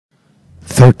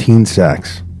13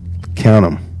 sacks. Count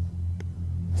them.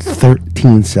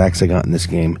 13 sacks I got in this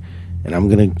game. And I'm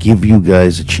going to give you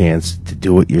guys a chance to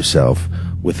do it yourself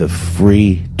with a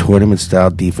free tournament-style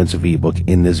defensive ebook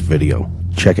in this video.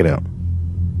 Check it out.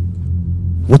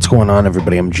 What's going on,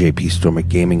 everybody? I'm JP Storm at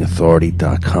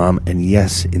GamingAuthority.com, and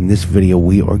yes, in this video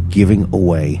we are giving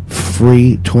away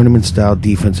free tournament-style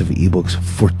defensive ebooks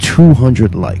for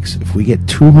 200 likes. If we get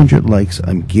 200 likes,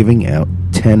 I'm giving out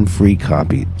 10 free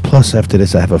copies. Plus, after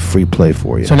this, I have a free play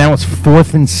for you. So now it's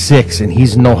 4th and 6, and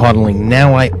he's no huddling.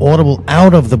 Now I audible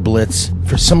out of the blitz.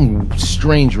 For some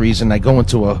strange reason, I go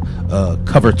into a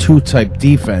cover 2 type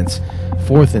defense.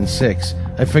 4th and 6.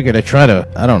 I figured I'd try to,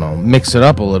 I don't know, mix it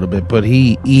up a little bit, but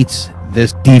he eats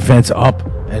this defense up,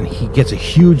 and he gets a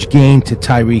huge gain to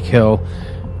Tyreek Hill,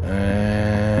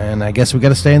 and I guess we got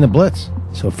to stay in the blitz.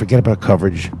 So forget about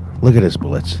coverage. Look at this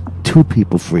blitz. 2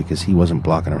 people free because he wasn't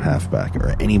blocking our halfback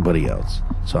or anybody else.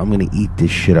 So I'm going to eat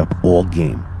this shit up all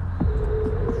game.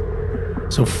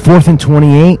 So 4th and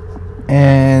 28,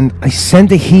 and I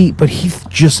send a heat, but he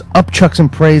just upchucks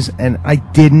and prays, and I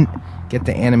didn't get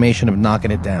the animation of knocking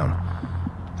it down.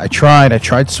 I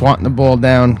tried swatting the ball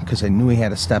down because I knew he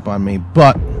had a step on me,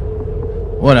 but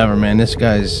whatever, man. This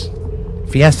guy's,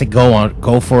 if he has to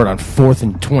go for it on 4th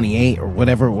and 28 or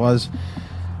whatever it was,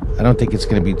 I don't think it's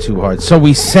going to be too hard. So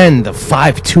we send the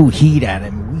 5-2 heat at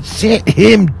him. We sit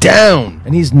him down,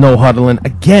 and he's no huddling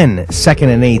again.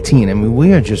 2nd and 18. I mean,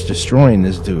 we are just destroying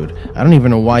this dude. I don't even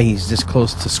know why he's this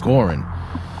close to scoring.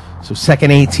 So 2nd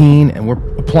 18, and we're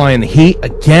applying the heat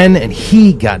again, and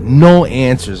he got no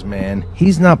answers, man.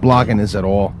 He's not blocking this at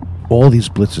all. All these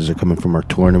blitzes are coming from our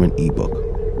tournament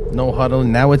ebook. No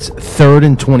huddling. Now it's 3rd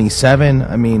and 27.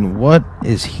 I mean, what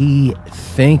is he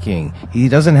thinking? He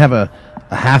doesn't have a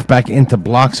halfback into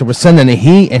block, so we're sending a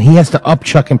heat, and he has to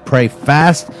upchuck and pray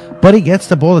fast, but he gets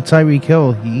the ball to Tyreek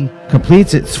Hill. He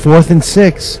completes it. It's 4th and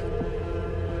 6.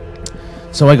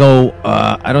 So I go,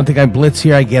 I don't think I blitz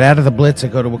here. I get out of the blitz. I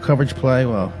go to a coverage play.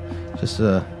 Well, just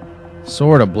a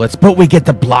sort of blitz. But we get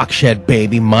the block shed,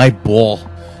 baby. My ball.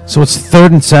 So it's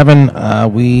 3rd and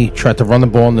 7. We tried to run the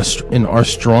ball in our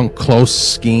strong, close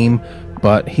scheme.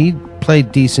 But he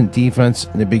played decent defense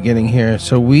in the beginning here.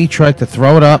 So we tried to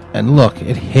throw it up. And look,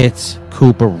 it hits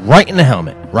Cooper right in the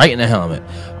helmet. Right in the helmet.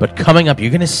 But coming up,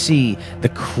 you're going to see the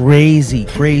crazy,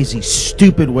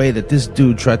 stupid way that this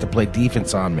dude tried to play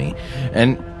defense on me.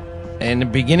 And in the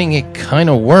beginning, it kind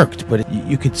of worked, but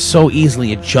you could so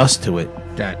easily adjust to it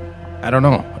that, I don't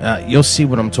know. You'll see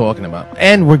what I'm talking about.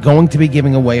 And we're going to be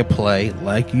giving away a play.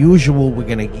 Like usual, we're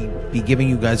going to be giving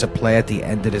you guys a play at the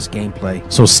end of this gameplay.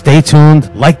 So stay tuned.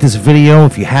 Like this video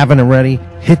if you haven't already.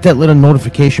 Hit that little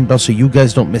notification bell so you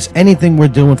guys don't miss anything we're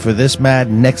doing for this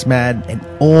Madden, next Madden, and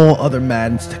all other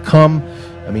Maddens to come.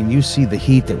 I mean, you see the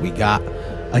heat that we got.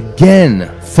 Again,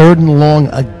 3rd and long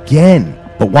again.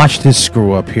 But watch this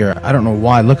screw up here. I don't know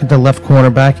why. Look at the left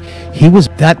cornerback.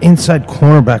 That inside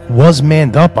cornerback was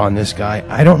manned up on this guy.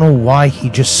 I don't know why he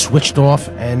just switched off,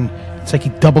 and it's like he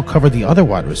double covered the other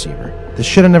wide receiver. This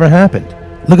should have never happened.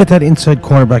 Look at that inside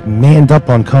cornerback manned up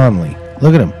on Conley.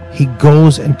 Look at him. He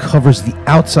goes and covers the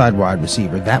outside wide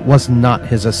receiver. That was not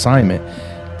his assignment.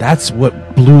 That's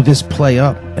what blew this play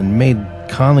up and made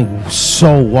Conley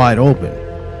so wide open.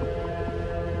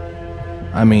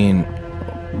 I mean,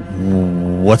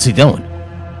 what's he doing?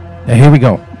 Now here we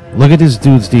go. Look at this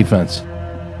dude's defense.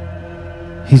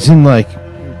 He's in like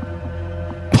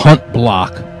punt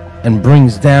block and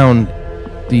brings down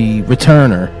the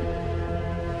returner.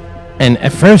 And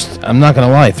at first, I'm not gonna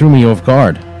lie, it threw me off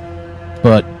guard.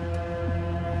 But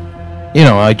you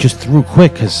know, I just threw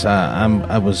quick because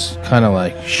I was kind of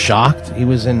like shocked. He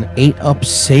was an 8-up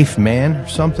safe man or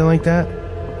something like that.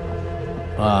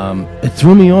 It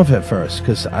threw me off at first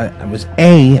because I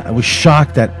was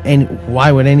shocked that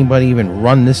why would anybody even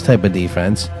run this type of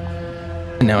defense.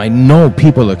 Now I know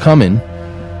people are coming,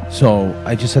 so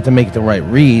I just have to make the right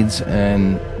reads.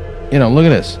 And you know, look at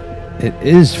this. It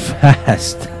is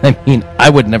fast. I mean, I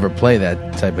would never play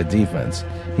that type of defense.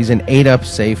 He's an 8-up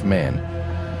safe man.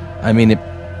 I mean, it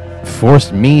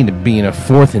forced me to be in a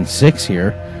 4th and 6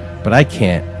 here. But I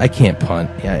can't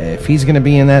punt. Yeah, if he's going to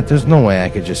be in that, there's no way I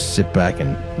could just sit back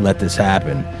and let this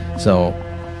happen. So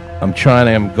I'm trying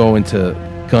to go into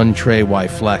gun tray Y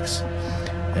flex,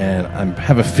 and I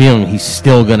have a feeling he's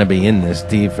still going to be in this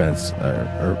defense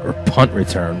or punt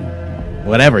return,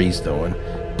 whatever he's doing,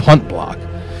 punt block.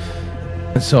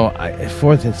 And so at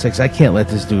 4th and 6, I can't let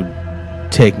this dude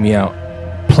take me out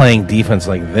playing defense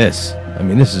like this. I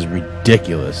mean, this is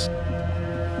ridiculous.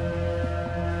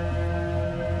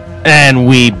 And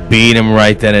we beat him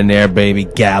right then and there, baby.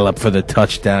 Gallup for the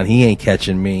touchdown. He ain't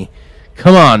catching me.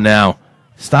 Come on now.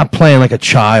 Stop playing like a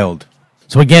child.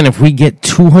 So again, if we get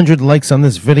 200 likes on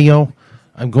this video,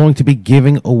 I'm going to be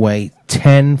giving away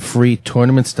 10 free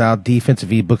tournament-style defensive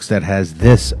ebooks that has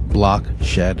this block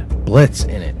shed blitz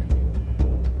in it.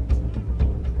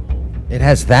 It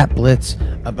has that blitz,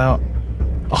 about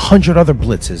 100 other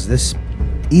blitzes. This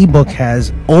ebook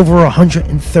has over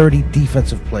 130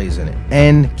 defensive plays in it,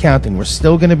 and counting. We're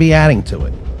still going to be adding to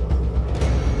it.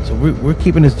 So we're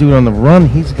keeping this dude on the run.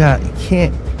 He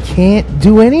can't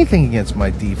do anything against my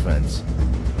defense.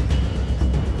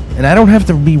 And I don't have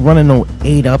to be running no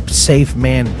 8-up safe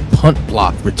man punt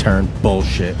block return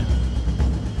bullshit.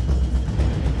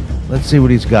 Let's see what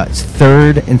he's got. It's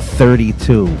 3rd and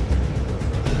 32.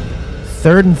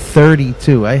 3rd and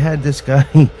 32. I had this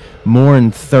guy more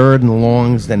in 3rd and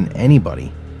longs than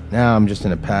anybody. Now I'm just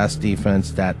in a pass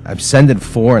defense that I've sent it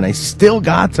 4 and I still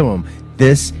got to him.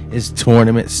 This is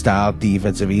tournament style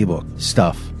defensive ebook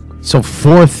stuff. So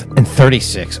 4th and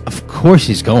 36. Of course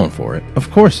he's going for it.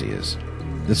 Of course he is.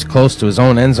 This close to his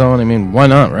own end zone. I mean, why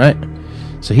not, right?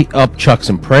 So he up chucks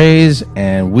and prays,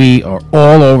 and we are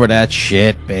all over that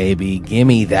shit, baby.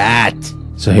 Gimme that.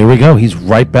 So here we go. He's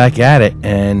right back at it,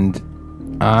 and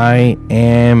I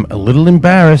am a little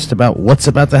embarrassed about what's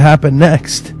about to happen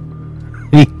next.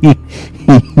 He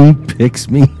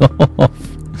picks me off.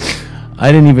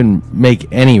 I didn't even make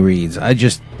any reads. I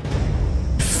just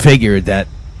figured that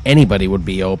anybody would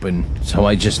be open, so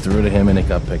I just threw to him and it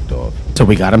got picked off. So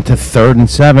we got him to 3rd and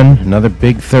 7, another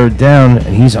big 3rd down,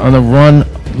 and he's on the run.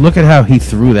 Look at how he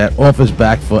threw that off his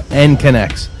back foot and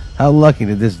connects. How lucky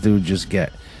did this dude just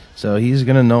get? So he's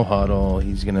gonna no huddle.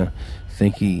 He's gonna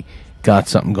think he got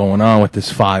something going on with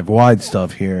this 5 wide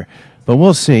stuff here, but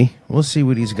we'll see. We'll see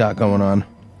what he's got going on.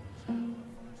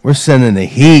 We're sending the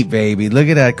heat, baby. Look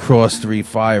at that cross 3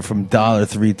 fire from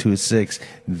 $326.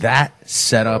 That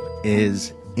setup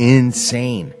is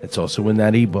insane. It's also in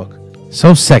that ebook.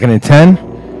 So 2nd and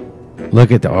 10.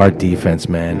 Look at our defense,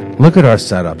 man. Look at our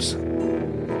setups.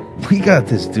 We got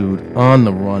this dude on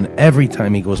the run every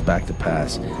time he goes back to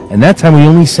pass. And that time we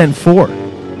only sent 4.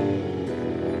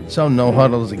 So no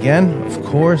huddles again, of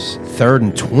course. 3rd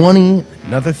and 20.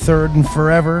 Another 3rd and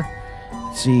forever.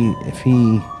 Let's see if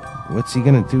what's he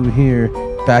gonna do here?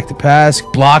 Back to pass.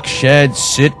 Block shed.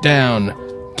 Sit down.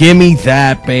 Gimme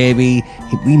that, baby.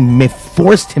 We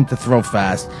forced him to throw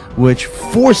fast, which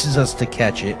forces us to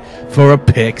catch it for a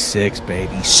pick 6,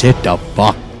 baby. Sit the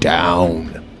fuck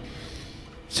down.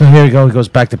 So here we go. He goes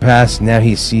back to pass. Now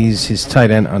he sees his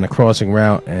tight end on a crossing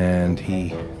route, and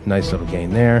nice little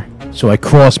gain there. So I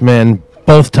cross-man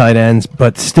both tight ends,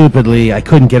 but stupidly, I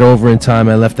couldn't get over in time.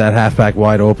 I left that halfback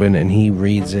wide open, and he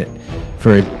reads it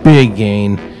for a big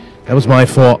gain. That was my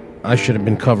fault. I should have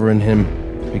been covering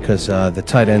him because the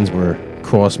tight ends were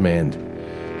cross-manned.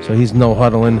 So he's no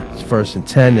huddling. It's 1st and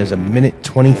 10. There's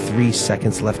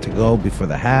 1:23 left to go before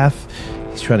the half.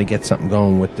 He's trying to get something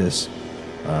going with this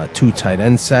 2 tight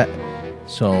end set.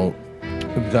 So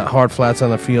we've got hard flats on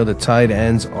the field. The tight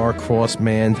ends are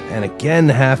cross-manned. And again,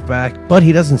 the halfback. But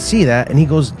he doesn't see that, and he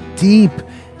goes deep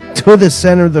to the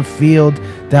center of the field.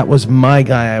 That was my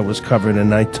guy I was covering,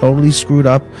 and I totally screwed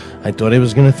up. I thought he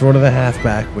was going to throw to the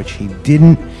halfback, which he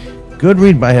didn't. Good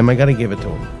read by him. I got to give it to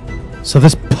him. So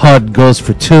this pud goes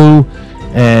for 2,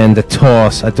 and the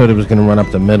toss, I thought it was going to run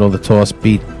up the middle. The toss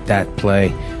beat that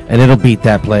play, and it'll beat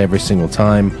that play every single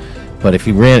time. But if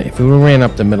he ran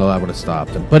up the middle, I would have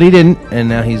stopped him. But he didn't, and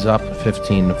now he's up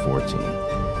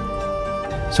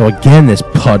 15-14. So again, this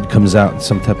pud comes out in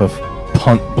some type of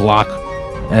punt block,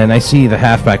 and I see the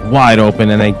halfback wide open,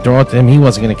 and I throw it to him. He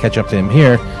wasn't going to catch up to him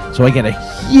here, so I get a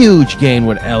huge gain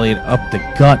with Elliott up the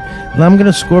gut, and I'm going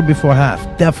to score before half,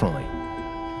 definitely.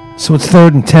 So it's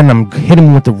 3rd and 10. I'm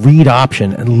hitting with the read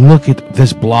option, and look at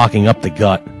this blocking up the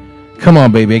gut. Come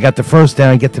on, baby. I got the 1st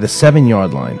down, get to the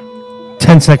 7-yard line.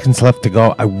 10 seconds left to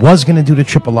go. I was going to do the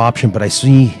triple option, but I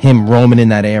see him roaming in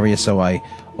that area, so I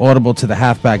audible to the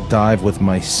halfback dive with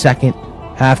my 2nd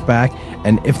halfback,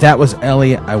 and if that was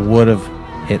Elliott, I would have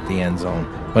hit the end zone,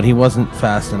 but he wasn't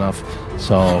fast enough,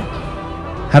 so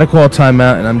had to call a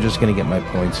timeout, and I'm just going to get my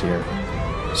points here.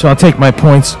 So I'll take my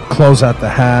points, close out the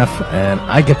half, and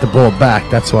I get the ball back.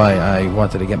 That's why I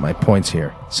wanted to get my points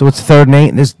here. So it's 3rd and 8,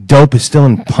 and this dope is still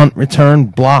in punt return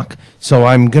block, so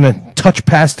I'm going to touch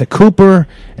pass to Cooper,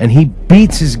 and he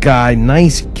beats his guy.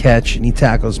 Nice catch, and he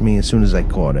tackles me as soon as I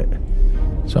caught it.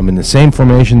 So I'm in the same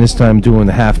formation this time, doing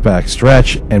the halfback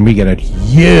stretch, and we get a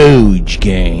huge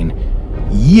gain.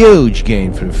 Huge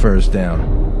gain for the 1st down.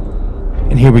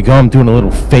 And here we go. I'm doing a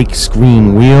little fake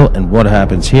screen wheel, and what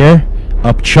happens here?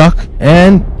 Up chuck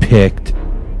and picked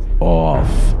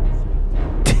off.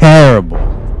 Terrible.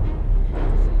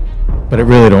 But it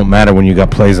really don't matter when you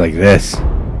got plays like this.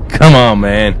 Come on,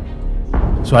 man.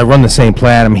 So I run the same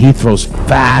play at him. He throws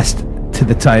fast to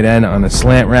the tight end on a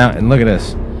slant route. And look at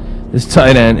this. This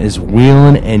tight end is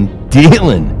wheeling and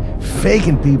dealing,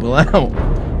 faking people out.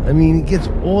 I mean, he gets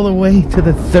all the way to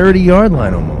the 30-yard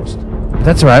line almost. But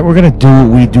that's all right. We're going to do what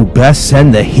we do best.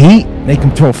 Send the heat, make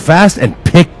him throw fast, and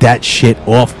pick that shit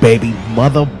off, baby.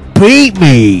 Mother beat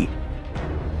me.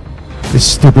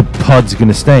 This stupid pud's going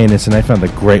to stay in this, and I found a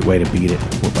great way to beat it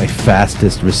with my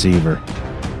fastest receiver.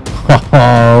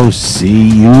 Oh, see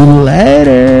you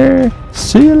later.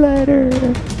 See you later.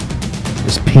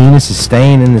 This penis is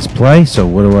staying in this play, so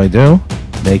what do?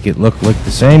 Make it look like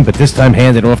the same, but this time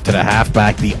hand it off to the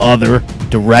halfback the other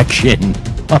direction.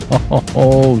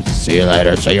 Oh, see you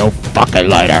later. See you fucking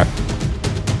later.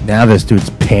 Now this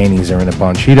dude's panties are in a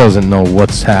bunch. He doesn't know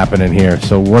what's happening here.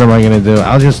 So what am I gonna do?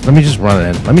 Let me just run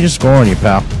it in. Let me just score on you,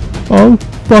 pal. Oh,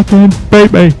 fucking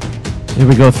baby. Here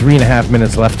we go. 3.5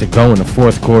 minutes left to go in the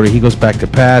fourth quarter. He goes back to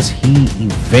pass. He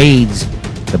evades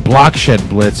the block shed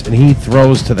blitz, and he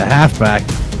throws to the halfback.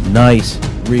 Nice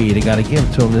read. I got to give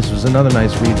it to him. This was another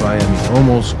nice read by him. He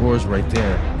almost scores right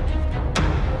there.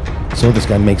 So this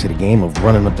guy makes it a game of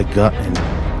running up the gut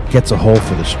and gets a hole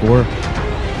for the score.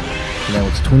 Now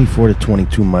it's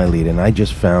 24-22 my lead, and I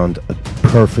just found a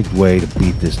perfect way to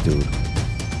beat this dude.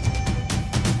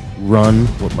 Run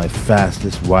with my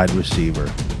fastest wide receiver.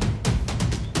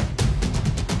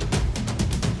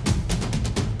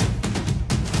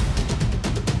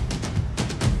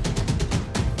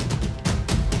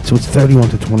 So it's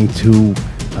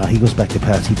 31-22. He goes back to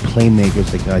pass. He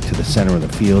playmakers the guy to the center of the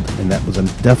field, and that was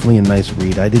definitely a nice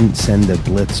read. I didn't send a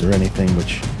blitz or anything,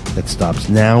 which that stops.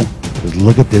 Now,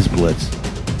 look at this blitz.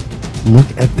 Look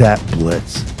at that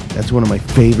blitz. That's one of my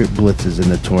favorite blitzes in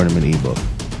the tournament ebook.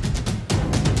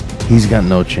 He's got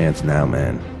no chance now,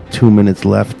 man. 2 minutes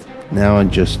left. Now I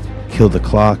just kill the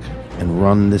clock and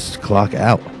run this clock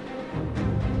out.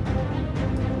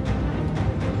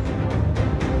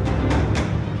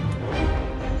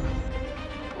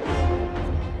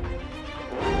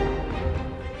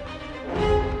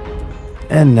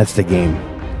 And that's the game.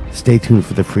 Stay tuned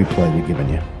for the free play we're giving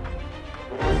you.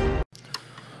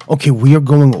 Okay, we are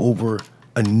going over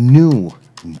a new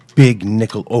big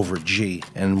nickel over G,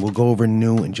 and we'll go over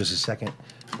new in just a second.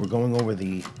 We're going over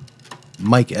the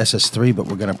Mike SS3, but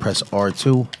we're going to press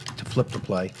R2 to flip the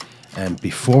play. And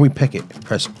before we pick it,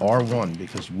 press R1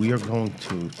 because we are going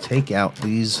to take out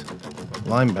these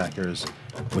linebackers,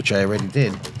 which I already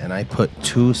did, and I put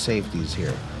 2 safeties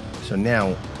here. So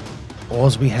now, all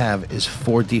we have is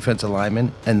 4 defensive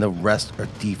linemen, and the rest are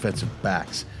defensive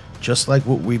backs, just like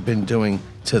what we've been doing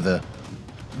to the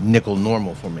nickel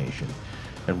normal formation.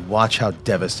 And watch how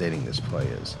devastating this play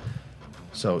is.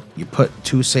 So you put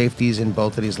 2 safeties in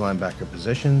both of these linebacker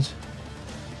positions.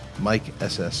 Mike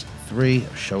SS3,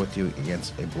 I'll show it to you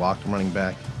against a blocked running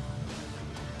back.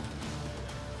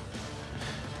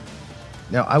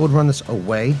 Now I would run this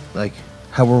away, like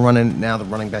how we're running now. The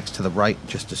running back's to the right.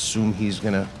 Just assume he's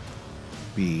gonna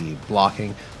be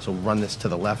blocking. So run this to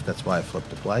the left. That's why I flipped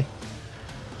the play.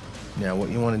 Now what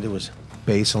you want to do is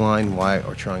baseline Y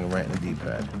or triangle right on the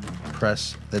D-pad.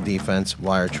 Press the defense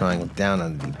Y or triangle down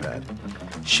on the D-pad.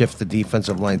 Shift the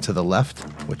defensive line to the left,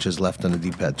 which is left on the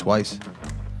D-pad twice,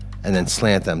 and then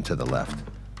slant them to the left.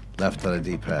 Left on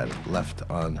the D-pad, left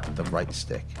on the right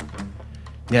stick.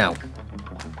 Now,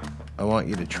 I want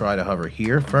you to try to hover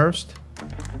here first,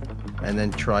 and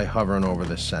then try hovering over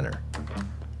the center.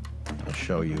 I'll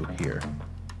show you here.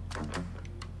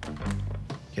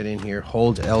 Get in here,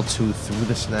 hold L2 through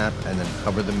the snap, and then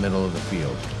cover the middle of the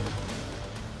field.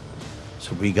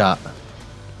 So we got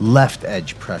left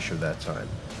edge pressure that time.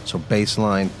 So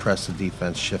baseline, press the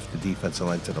defense, shift the defensive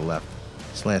line to the left,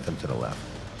 slant them to the left,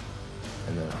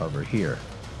 and then hover here.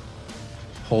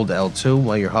 Hold L2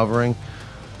 while you're hovering,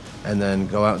 and then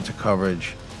go out into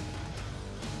coverage.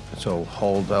 So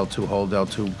hold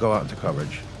L2, go out into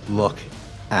coverage. Look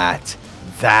at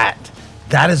that.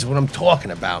 That is what I'm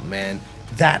talking about, man.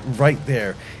 That right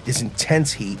there is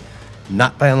intense heat,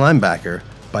 not by a linebacker,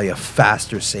 by a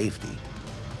faster safety.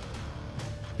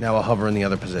 Now I'll hover in the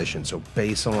other position. So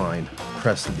base align,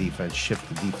 press the defense, shift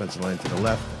the defensive line to the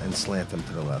left, and slant them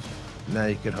to the left. Now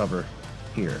you could hover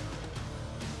here,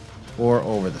 or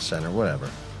over the center, whatever.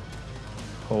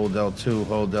 Hold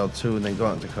L2, and then go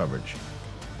out into coverage.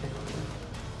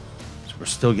 So we're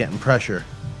still getting pressure.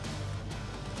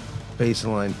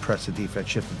 Baseline, press the defense,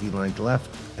 shift the D-line to left,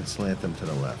 and slant them to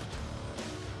the left.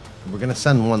 And we're going to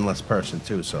send one less person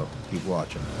too, so keep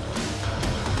watching.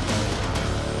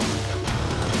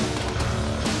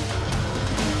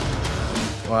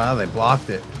 Wow, they blocked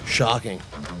it. Shocking.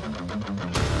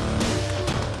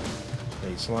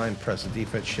 baseline, press the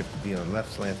defense, shift the D on the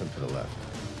left, slant them to the left.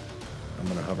 I'm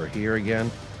going to hover here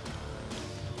again.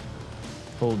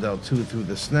 Hold L2 through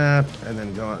the snap, and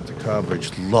then go out into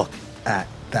coverage. Look at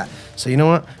that. So you know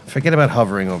what? Forget about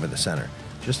hovering over the center.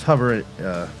 Just hover it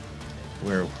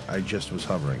where I just was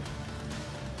hovering.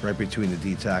 Right between the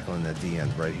D tackle and the D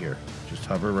end, right here. Just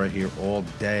hover right here all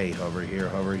day. Hover here,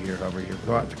 hover here, hover here.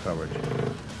 Go out into coverage.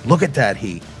 Look at that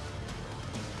heat.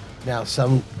 Now,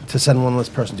 to send one less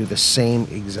person do the same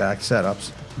exact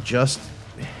setups, just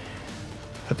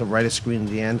put the right of screen at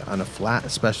the end on a flat,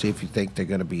 especially if you think they're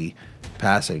going to be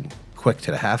passing quick to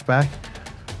the halfback.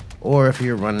 Or if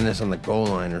you're running this on the goal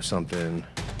line or something,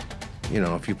 you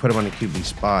know, if you put him on a QB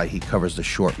spy, he covers the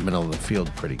short middle of the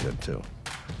field pretty good too.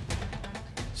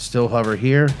 Still hover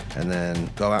here, and then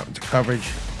go out into coverage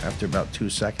after about 2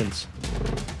 seconds.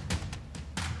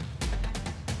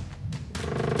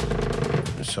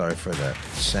 Sorry for that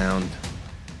sound.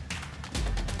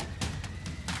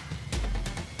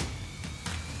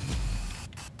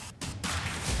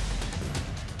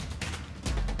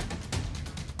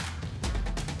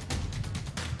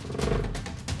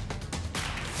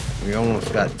 We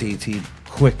almost got DT,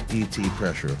 quick DT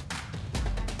pressure.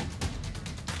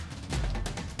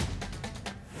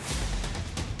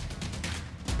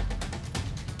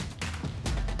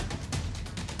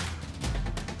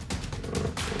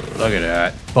 Look at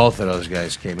that. Both of those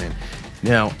guys came in.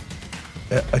 Now,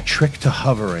 a trick to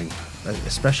hovering,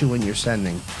 especially when you're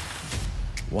sending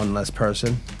one less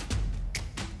person,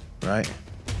 right?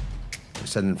 We're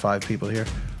sending 5 people here.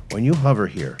 When you hover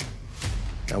here,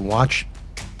 and watch,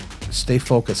 stay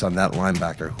focused on that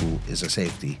linebacker who is a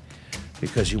safety,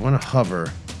 because you want to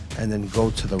hover and then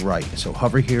go to the right. So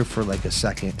hover here for like a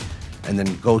second, and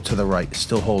then go to the right,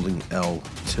 still holding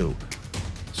L2.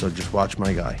 So just watch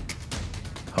my guy.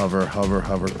 Hover, hover,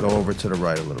 hover, go over to the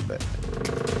right a little bit.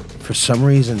 For some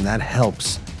reason, that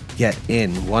helps get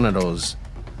in one of those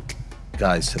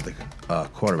guys to the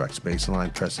quarterback's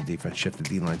baseline, press the defense, shift the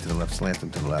D-line to the left, slant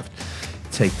them to the left,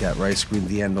 take that right screen,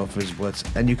 the end off his blitz.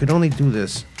 And you can only do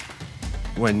this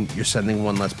when you're sending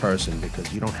one less person,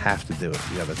 because you don't have to do it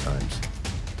the other times.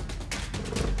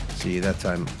 See, that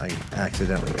time I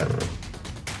accidentally got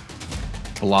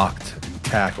blocked and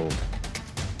tackled.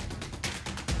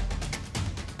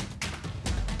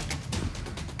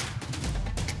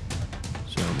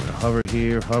 Hover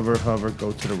here, hover, hover,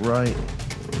 go to the right.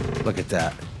 Look at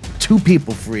that. 2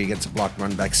 people free against a block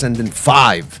run back, sending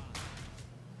 5.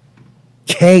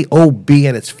 KOB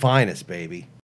at its finest, baby.